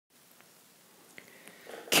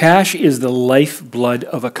Cash is the lifeblood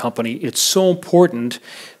of a company. It's so important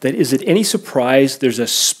that is it any surprise there's a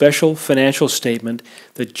special financial statement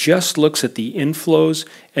that just looks at the inflows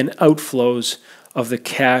and outflows of the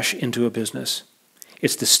cash into a business.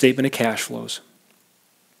 It's the statement of cash flows.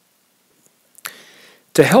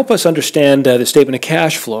 To help us understand the statement of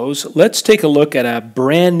cash flows, let's take a look at a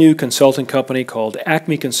brand new consulting company called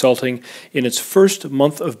Acme Consulting in its first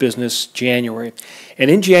month of business, January. And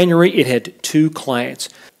in January, it had 2 clients.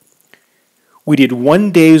 We did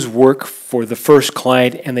 1 day's work for the first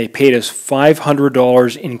client, and they paid us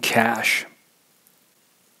 $500 in cash.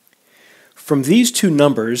 From these 2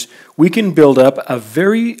 numbers, we can build up a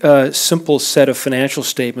very simple set of financial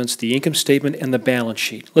statements, the income statement and the balance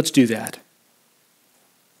sheet. Let's do that.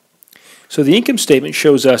 So the income statement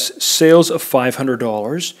shows us sales of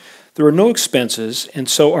 $500. There are no expenses, and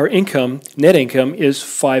so our income, net income, is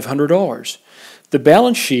 $500. The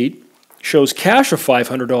balance sheet shows cash of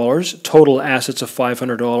 $500, total assets of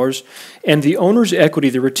 $500, and the owner's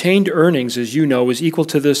equity, the retained earnings, as you know, is equal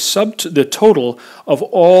to the total of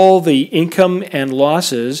all the income and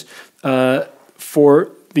losses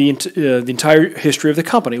for the entire history of the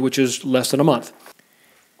company, which is less than a month.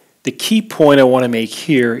 The key point I want to make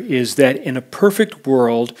here is that in a perfect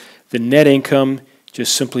world, the net income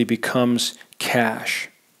just simply becomes cash.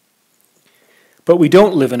 But we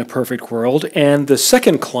don't live in a perfect world, and the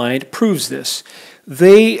second client proves this.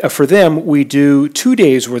 For them, we do 2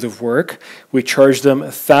 days worth of work. We charge them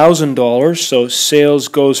 $1,000, so sales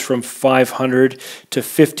goes from $500 to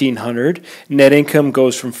 $1,500. Net income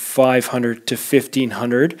goes from $500 to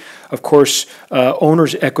 $1,500. Of course,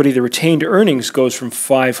 owner's equity, the retained earnings, goes from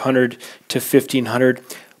 $500 to $1,500.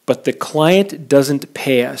 But the client doesn't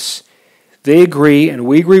pay us. They agree, and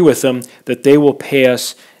we agree with them, that they will pay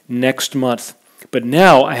us next month. But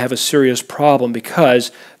now I have a serious problem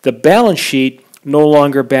because the balance sheet no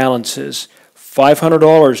longer balances.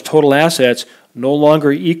 $500 total assets no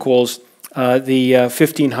longer equals the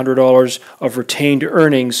 $1,500 of retained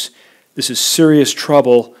earnings. This is serious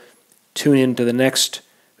trouble. Tune in to the next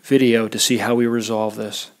video to see how we resolve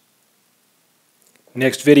this.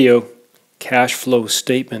 Next video, cash flow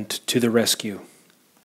statement to the rescue.